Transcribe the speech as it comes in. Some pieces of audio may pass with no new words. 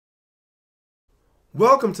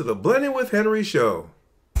Welcome to the Blending with Henry show.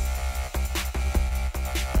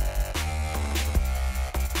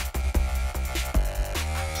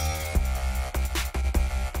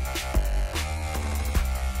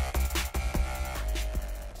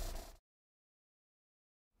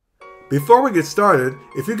 Before we get started,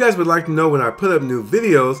 if you guys would like to know when I put up new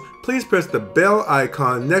videos, please press the bell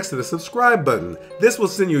icon next to the subscribe button. This will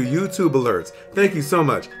send you YouTube alerts. Thank you so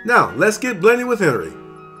much. Now, let's get blending with Henry.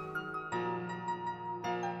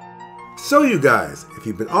 So you guys, if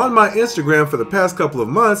you've been on my Instagram for the past couple of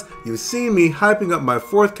months, you've seen me hyping up my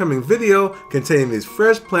forthcoming video containing these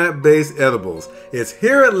fresh plant-based edibles. It's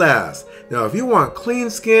here at last. Now if you want clean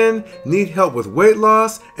skin, need help with weight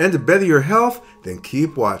loss, and to better your health, then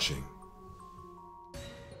keep watching.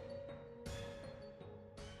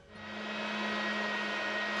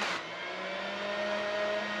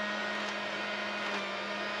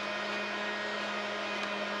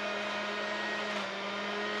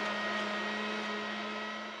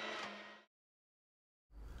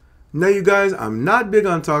 Now you guys, I'm not big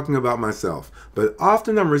on talking about myself, but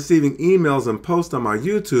often I'm receiving emails and posts on my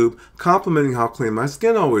YouTube complimenting how clean my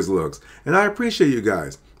skin always looks, and I appreciate you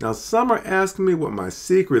guys. Now some are asking me what my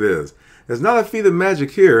secret is. It's not a feat of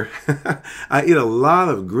magic here. I eat a lot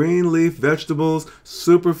of green leaf vegetables,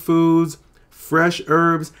 superfoods, fresh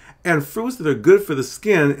herbs, and fruits that are good for the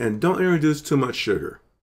skin and don't introduce too much sugar.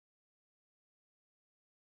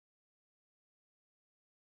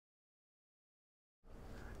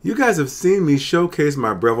 You guys have seen me showcase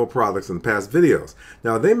my Breville products in past videos.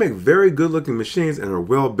 Now they make very good looking machines and are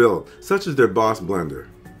well built, such as their Boss blender.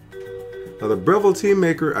 Now the Breville tea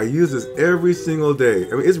maker, I use this every single day.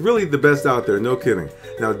 I mean, it's really the best out there, no kidding.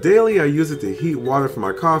 Now daily I use it to heat water for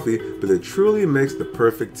my coffee, but it truly makes the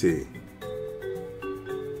perfect tea.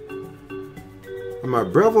 And my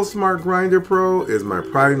Breville Smart Grinder Pro is my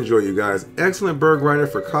pride and joy, you guys. Excellent burr grinder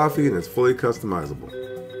for coffee and it's fully customizable.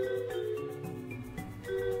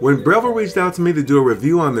 When Breville reached out to me to do a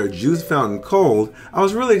review on their Juice Fountain Cold, I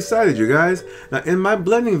was really excited, you guys. Now in my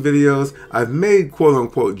blending videos, I've made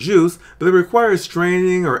quote-unquote juice, but it requires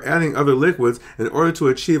straining or adding other liquids in order to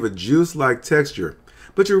achieve a juice-like texture.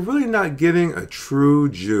 But you're really not getting a true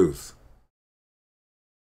juice.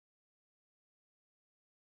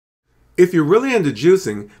 If you're really into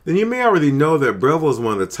juicing, then you may already know that Breville is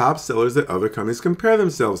one of the top sellers that other companies compare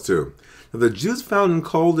themselves to. Now, the Juice Fountain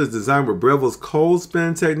Cold is designed with Breville's cold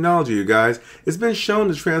spin technology, you guys. It's been shown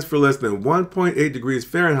to transfer less than 1.8 degrees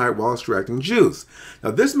Fahrenheit while extracting juice.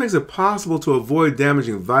 Now this makes it possible to avoid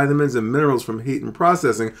damaging vitamins and minerals from heat and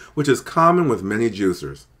processing, which is common with many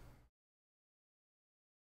juicers.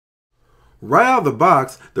 Right out of the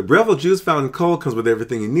box, the Breville Juice Fountain Cold comes with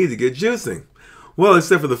everything you need to get juicing. Well,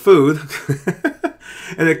 except for the food.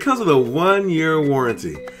 And it comes with a 1-year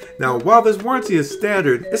warranty. Now, while this warranty is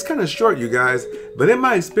standard, it's kind of short, you guys. But in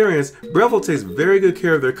my experience, Breville takes very good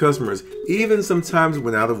care of their customers, even sometimes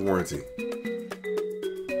when out of warranty.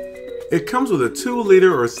 It comes with a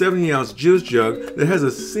 2-liter or 70-ounce juice jug that has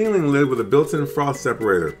a sealing lid with a built-in froth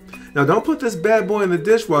separator. Now, don't put this bad boy in the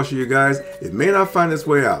dishwasher, you guys. It may not find its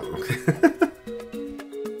way out, okay?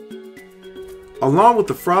 Along with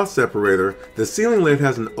the froth separator, the sealing lid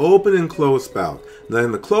has an open and closed spout. Now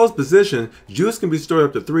in the closed position, juice can be stored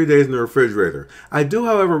up to 3 days in the refrigerator. I do,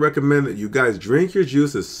 however, recommend that you guys drink your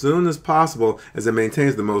juice as soon as possible as it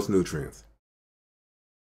maintains the most nutrients.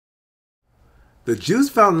 The Juice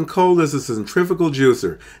Fountain Cold is a centrifugal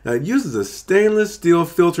juicer. Now it uses a stainless steel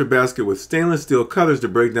filter basket with stainless steel cutters to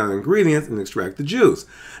break down ingredients and extract the juice.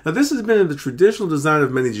 Now this has been in the traditional design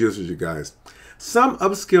of many juicers, you guys. Some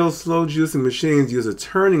upscale slow juicing machines use a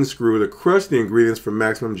turning screw to crush the ingredients for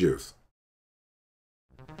maximum juice.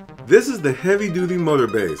 This is the heavy-duty motor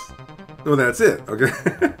base. Well, that's it, okay?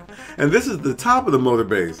 And this is the top of the motor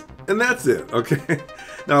base. And that's it, okay?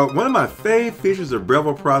 Now, one of my fave features of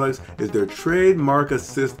Breville products is their trademark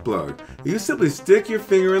assist plug. You simply stick your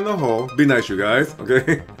finger in the hole, be nice you guys,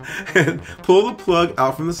 okay? And pull the plug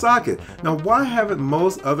out from the socket. Now, why haven't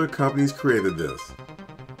most other companies created this?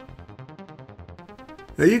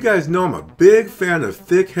 Now you guys know I'm a big fan of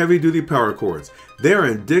thick, heavy-duty power cords. They are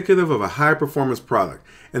indicative of a high-performance product,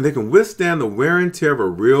 and they can withstand the wear and tear of a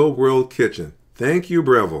real-world kitchen. Thank you,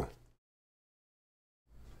 Breville.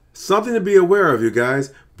 Something to be aware of, you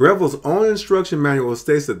guys. Breville's own instruction manual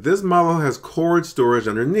states that this model has cord storage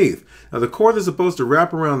underneath. Now the cord is supposed to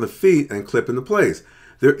wrap around the feet and clip into place.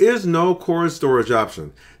 There is no cord storage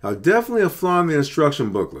option. Now definitely a flaw in the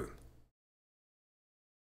instruction booklet.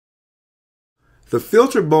 The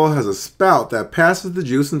filter bowl has a spout that passes the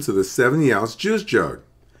juice into the 70-ounce juice jug.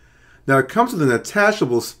 Now it comes with an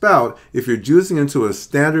attachable spout if you're juicing into a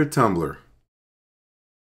standard tumbler.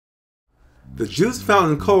 The Juice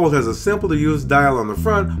Fountain Cold has a simple to use dial on the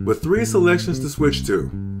front with 3 selections to switch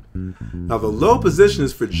to. Now the low position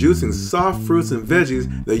is for juicing soft fruits and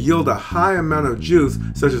veggies that yield a high amount of juice,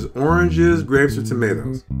 such as oranges, grapes, or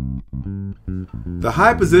tomatoes. The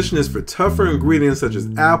high position is for tougher ingredients such as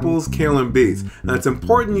apples, kale, and beets. Now it's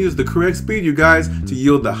important to use the correct speed, you guys, to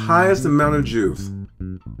yield the highest amount of juice.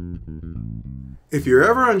 If you're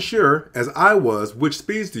ever unsure, as I was, which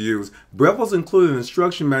speeds to use, Breville's included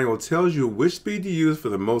instruction manual tells you which speed to use for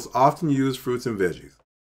the most often used fruits and veggies.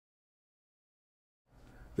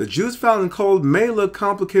 The Juice Fountain Cold may look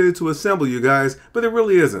complicated to assemble, you guys, but it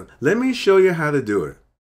really isn't. Let me show you how to do it.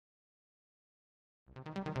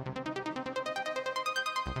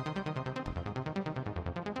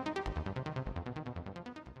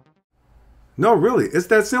 No, really, it's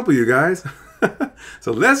that simple, you guys.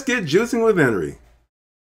 So let's get juicing with Henry.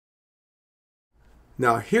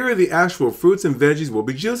 Now here are the actual fruits and veggies we'll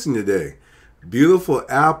be juicing today. Beautiful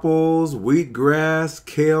apples, wheatgrass,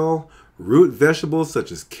 kale, root vegetables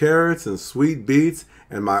such as carrots and sweet beets,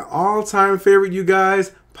 and my all-time favorite, you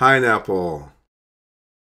guys, pineapple.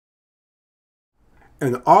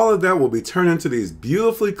 And all of that will be turned into these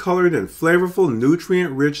beautifully colored and flavorful,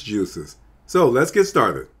 nutrient-rich juices. So let's get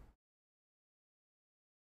started.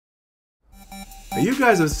 Now you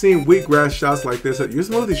guys have seen wheatgrass shots like this at your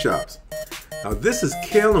smoothie shops. Now this is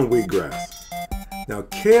kale and wheatgrass. Now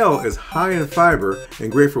kale is high in fiber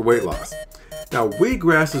and great for weight loss. Now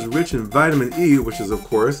wheatgrass is rich in vitamin E, which is of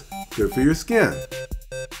course good for your skin.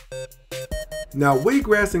 Now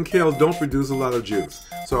wheatgrass and kale don't produce a lot of juice,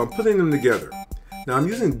 so I'm putting them together. Now I'm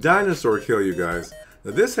using dinosaur kale, you guys.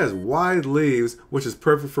 Now this has wide leaves, which is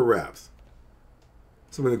perfect for wraps.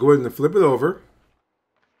 So I'm going to go ahead and flip it over.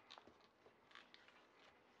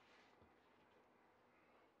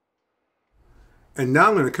 And now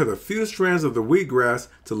I'm going to cut a few strands of the wheatgrass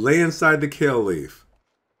to lay inside the kale leaf.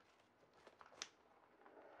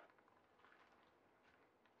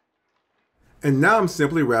 And now I'm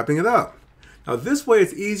simply wrapping it up. Now this way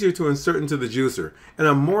it's easier to insert into the juicer and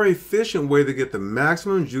a more efficient way to get the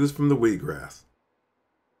maximum juice from the wheatgrass.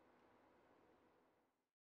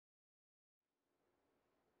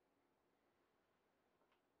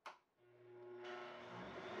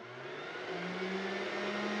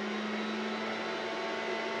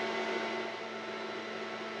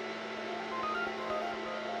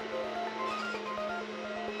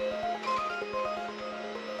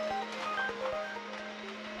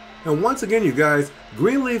 And once again, you guys,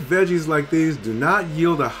 green leaf veggies like these do not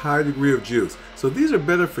yield a high degree of juice, so these are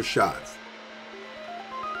better for shots.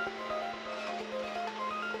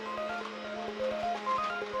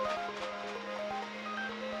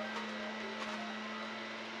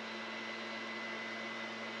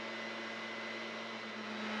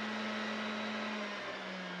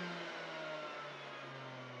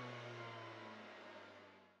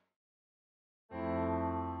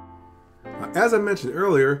 As I mentioned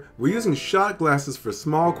earlier, we're using shot glasses for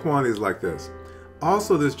small quantities like this.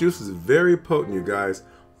 Also, this juice is very potent, you guys.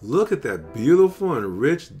 Look at that beautiful and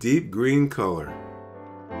rich deep green color.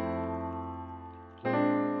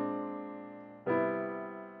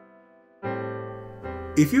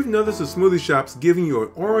 If you've noticed the smoothie shops giving you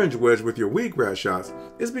an orange wedge with your wheatgrass shots,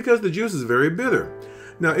 it's because the juice is very bitter.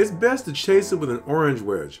 Now, it's best to chase it with an orange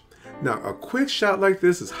wedge. Now, a quick shot like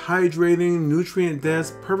this is hydrating, nutrient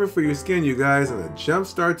dense, perfect for your skin, you guys, and a jump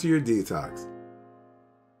start to your detox.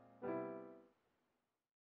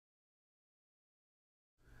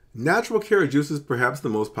 Natural carrot juice is perhaps the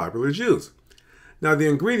most popular juice. Now, the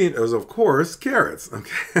ingredient is, of course, carrots.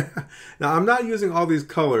 Okay. Now, I'm not using all these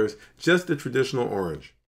colors, just the traditional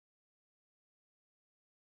orange.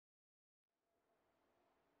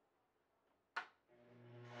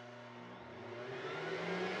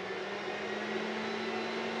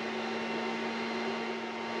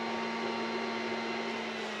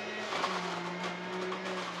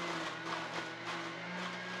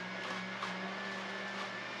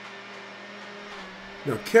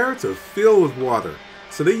 Now carrots are filled with water,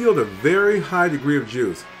 so they yield a very high degree of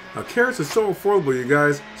juice. Now carrots are so affordable, you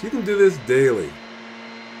guys, so you can do this daily.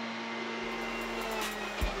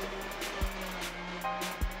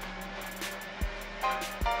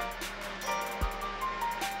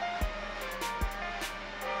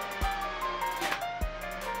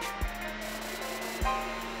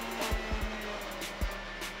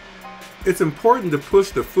 It's important to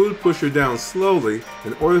push the food pusher down slowly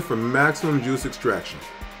in order for maximum juice extraction.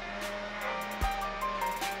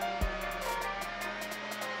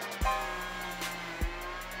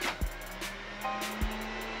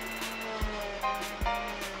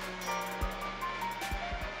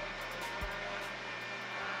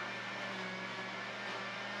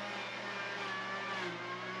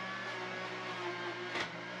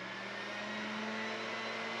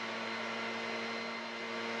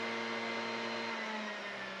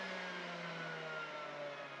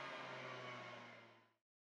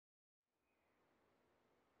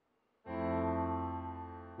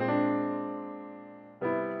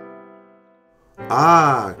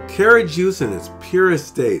 Ah, carrot juice in its purest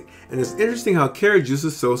state. And it's interesting how carrot juice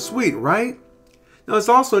is so sweet, right? Now it's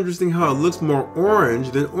also interesting how it looks more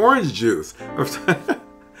orange than orange juice.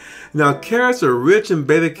 Now carrots are rich in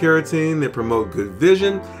beta-carotene. They promote good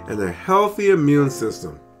vision and a healthy immune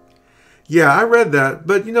system. Yeah, I read that,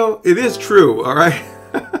 but you know, it is true, all right?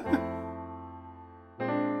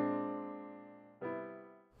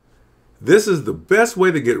 This is the best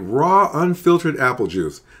way to get raw, unfiltered apple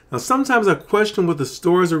juice. Now, sometimes I question what the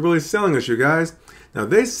stores are really selling us, you guys. Now,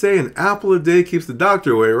 they say an apple a day keeps the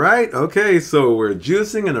doctor away, right? Okay, so we're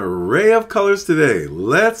juicing an array of colors today.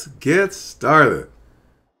 Let's get started.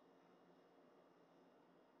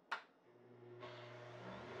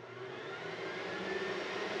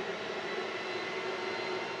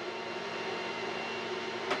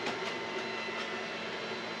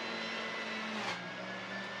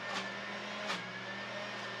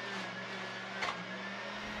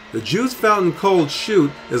 The juice fountain cold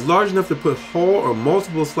chute is large enough to put whole or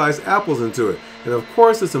multiple sliced apples into it. And of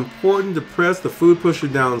course, it's important to press the food pusher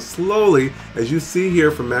down slowly, as you see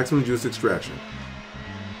here for maximum juice extraction.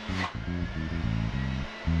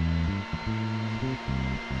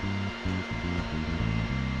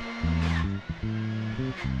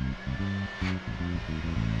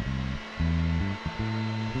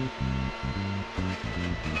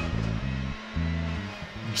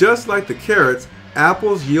 Just like the carrots,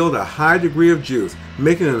 apples yield a high degree of juice,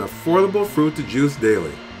 making it an affordable fruit to juice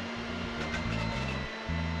daily.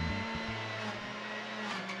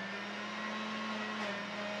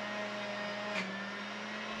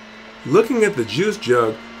 Looking at the juice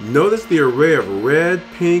jug, notice the array of red,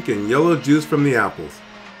 pink, and yellow juice from the apples.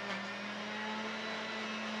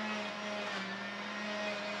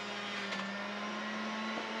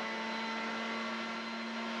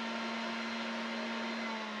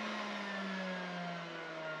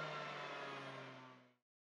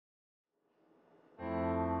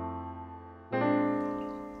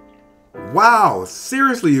 Wow,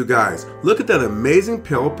 seriously you guys, look at that amazing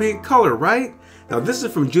pale pink color, right? Now this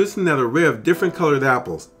is from juicing that array of different colored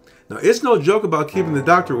apples. Now it's no joke about keeping the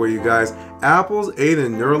doctor away, you guys. Apples aid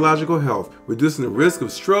in neurological health, reducing the risk of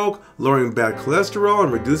stroke, lowering bad cholesterol,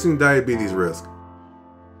 and reducing diabetes risk.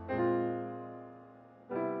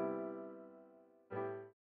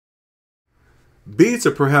 Beets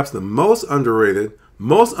are perhaps the most underrated,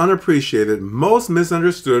 most unappreciated, most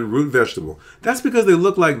misunderstood root vegetable. That's because they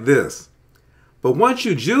look like this. But once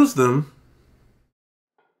you juice them,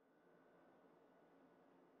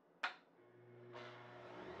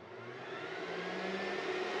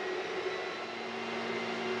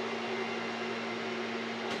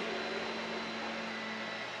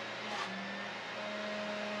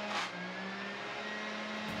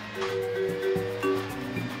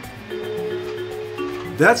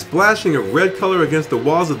 that splashing of red color against the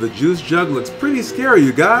walls of the juice jug looks pretty scary,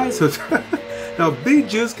 you guys. Now, beet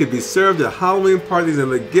juice can be served at Halloween parties and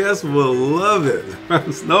the guests will love it.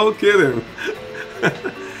 No kidding.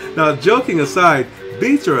 Now, joking aside,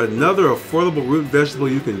 beets are another affordable root vegetable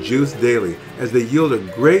you can juice daily, as they yield a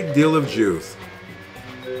great deal of juice.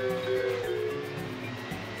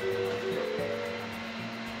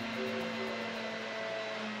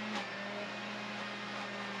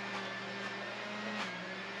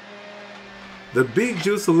 The beet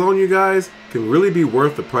juice alone, you guys, can really be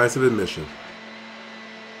worth the price of admission.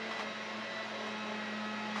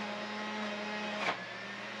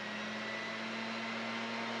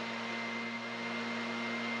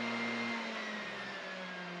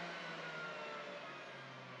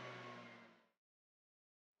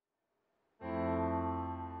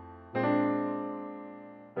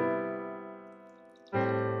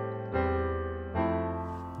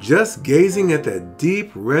 Just gazing at that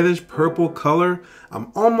deep reddish purple color,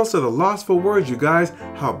 I'm almost at a loss for words, you guys,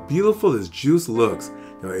 how beautiful this juice looks.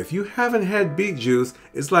 Now, if you haven't had beet juice,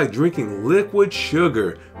 it's like drinking liquid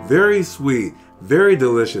sugar. Very sweet, very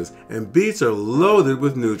delicious, and beets are loaded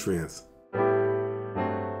with nutrients.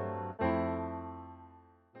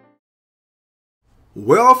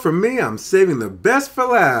 Well, for me, I'm saving the best for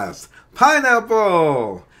last.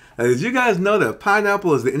 Pineapple! Now, did you guys know that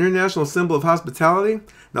pineapple is the international symbol of hospitality?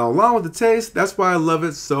 Now, along with the taste, that's why I love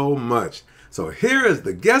it so much. So here is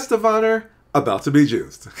the guest of honor about to be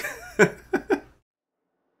juiced.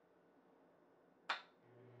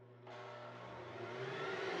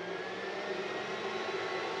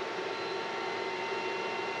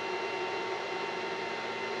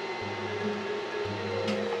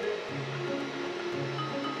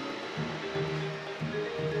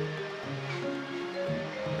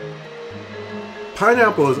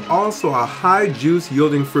 Pineapple is also a high juice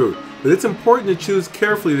yielding fruit. but it's important to choose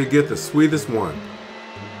carefully to get the sweetest one.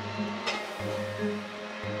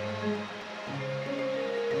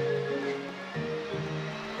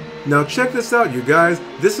 Now check this out, you guys.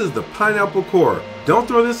 This is the pineapple core. Don't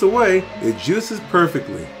throw this away. It juices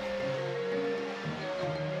perfectly.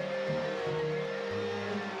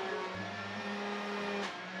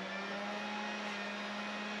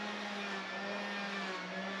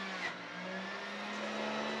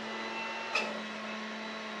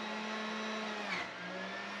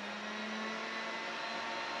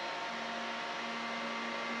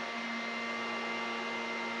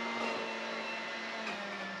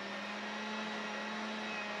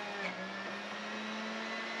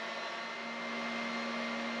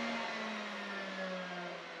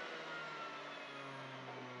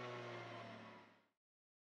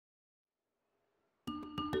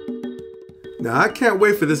 Now I can't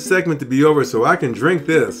wait for this segment to be over so I can drink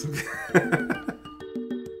this.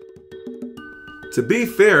 To be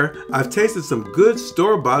fair, I've tasted some good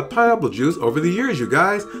store-bought pineapple juice over the years, you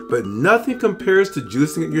guys, but nothing compares to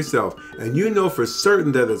juicing it yourself, and you know for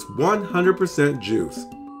certain that it's 100% juice.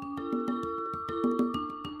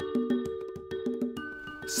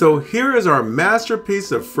 So here is our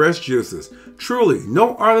masterpiece of fresh juices. Truly,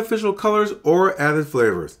 no artificial colors or added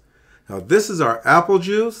flavors. Now this is our apple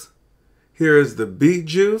juice. Here is the beet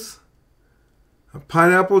juice, a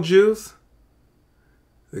pineapple juice,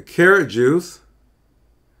 the carrot juice,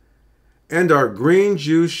 and our green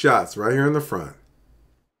juice shots right here in the front.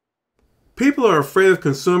 People are afraid of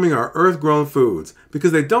consuming our earth-grown foods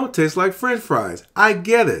because they don't taste like French fries. I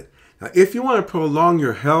get it. Now, if you want to prolong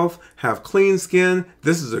your health, have clean skin,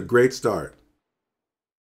 this is a great start.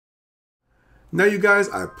 Now you guys,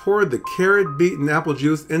 I poured the carrot, beet, and apple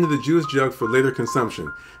juice into the juice jug for later consumption.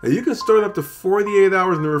 Now you can store it up to 48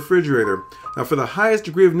 hours in the refrigerator. Now for the highest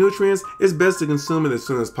degree of nutrients, it's best to consume it as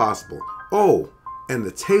soon as possible. Oh, and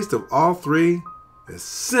the taste of all three is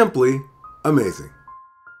simply amazing.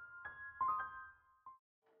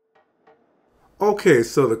 Okay,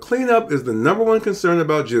 so the cleanup is the #1 concern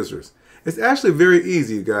about juicers. It's actually very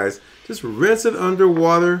easy, you guys. Just rinse it under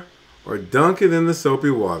water or dunk it in the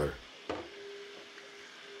soapy water.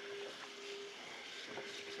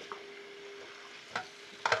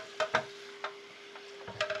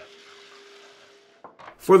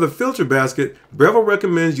 For the filter basket, Breville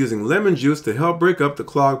recommends using lemon juice to help break up the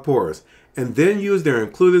clogged pores, and then use their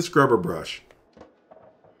included scrubber brush.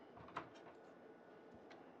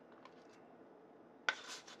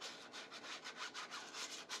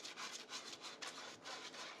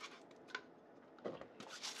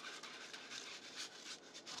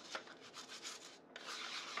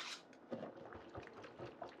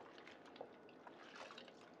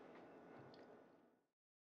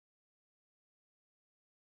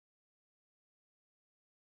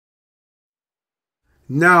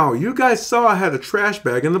 Now, you guys saw I had a trash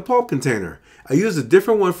bag in the pulp container. I used a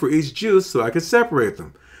different one for each juice so I could separate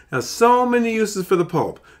them. Now, so many uses for the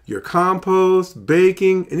pulp. Your compost,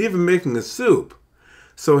 baking, and even making a soup.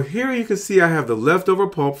 So here you can see I have the leftover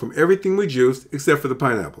pulp from everything we juiced except for the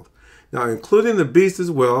pineapple. Now, including the beets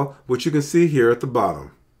as well, which you can see here at the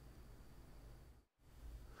bottom.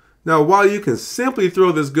 Now, while you can simply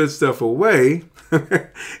throw this good stuff away,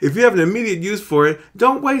 if you have an immediate use for it,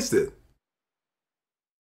 don't waste it.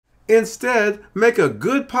 Instead, make a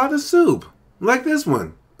good pot of soup, like this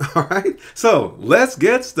one. Alright, so let's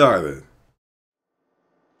get started.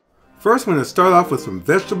 First, we're going to start off with some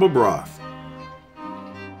vegetable broth.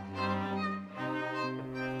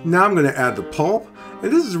 Now I'm going to add the pulp,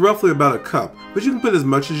 and this is roughly about a cup, but you can put as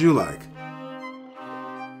much as you like.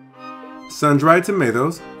 Sun-dried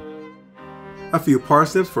tomatoes, a few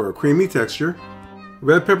parsnips for a creamy texture,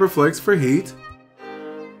 red pepper flakes for heat,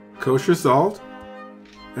 kosher salt,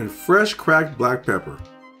 and fresh cracked black pepper.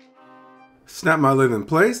 Snap my lid in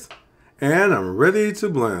place, and I'm ready to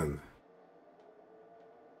blend.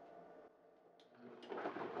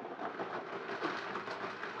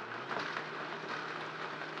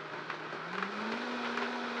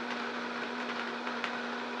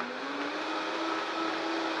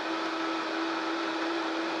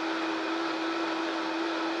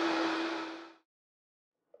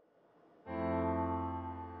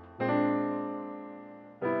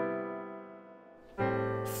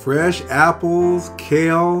 Fresh apples,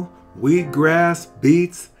 kale, wheatgrass,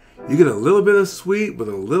 beets. You get a little bit of sweet with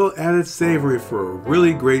a little added savory for a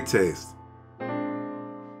really great taste.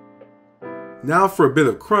 Now for a bit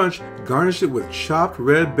of crunch, garnish it with chopped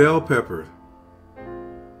red bell pepper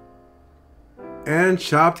and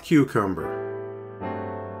chopped cucumber.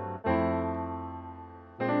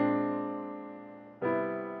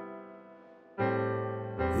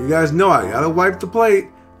 You guys know I gotta wipe the plate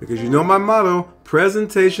because you know my motto,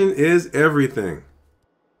 presentation is everything.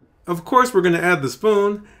 Of course, we're gonna add the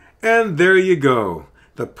spoon, and there you go.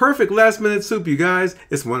 The perfect last-minute soup, you guys.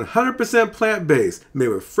 It's 100% plant-based, made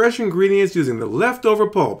with fresh ingredients using the leftover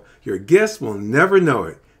pulp. Your guests will never know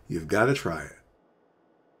it. You've got to try it.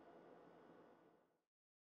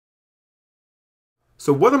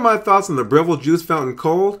 So what are my thoughts on the Breville Juice Fountain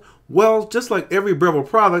Cold? Well, just like every Breville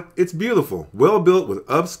product, it's beautiful, well built with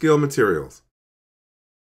upscale materials.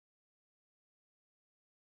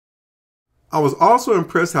 I was also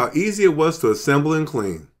impressed how easy it was to assemble and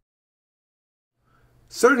clean.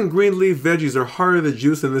 Certain green leaf veggies are harder to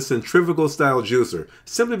juice in this centrifugal style juicer,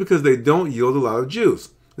 simply because they don't yield a lot of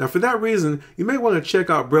juice. Now for that reason, you may want to check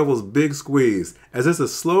out Breville's Big Squeeze, as it's a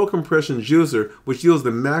slow compression juicer which yields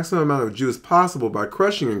the maximum amount of juice possible by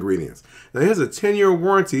crushing ingredients. Now it has a 10-year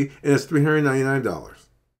warranty and it's $399.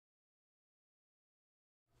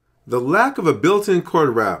 The lack of a built-in cord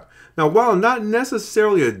wrap. Now while not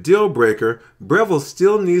necessarily a deal breaker, Breville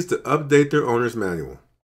still needs to update their owner's manual.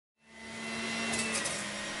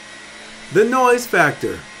 The noise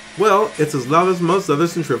factor. Well, it's as loud as most other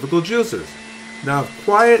centrifugal juicers. Now if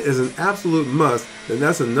quiet is an absolute must, then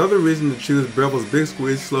that's another reason to choose Breville's Big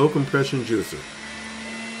Squeeze Slow Compression Juicer.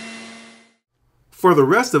 For the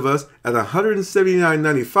rest of us, at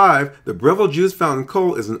 $179.95, the Breville Juice Fountain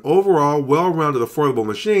Cold is an overall well-rounded affordable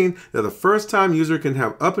machine that a first-time user can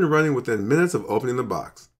have up and running within minutes of opening the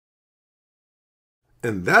box.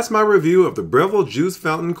 And that's my review of the Breville Juice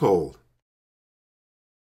Fountain Cold.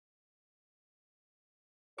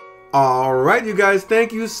 Alright you guys,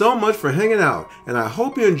 thank you so much for hanging out, and I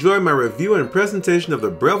hope you enjoyed my review and presentation of the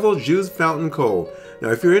Breville Juice Fountain Cold.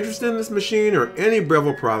 Now if you're interested in this machine or any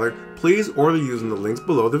Breville product, please order using the links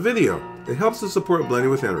below the video. It helps to support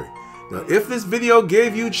Blending with Henry. Now if this video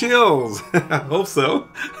gave you chills, I hope so,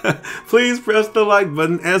 please press the like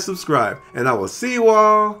button and subscribe, and I will see you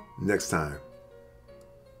all next time.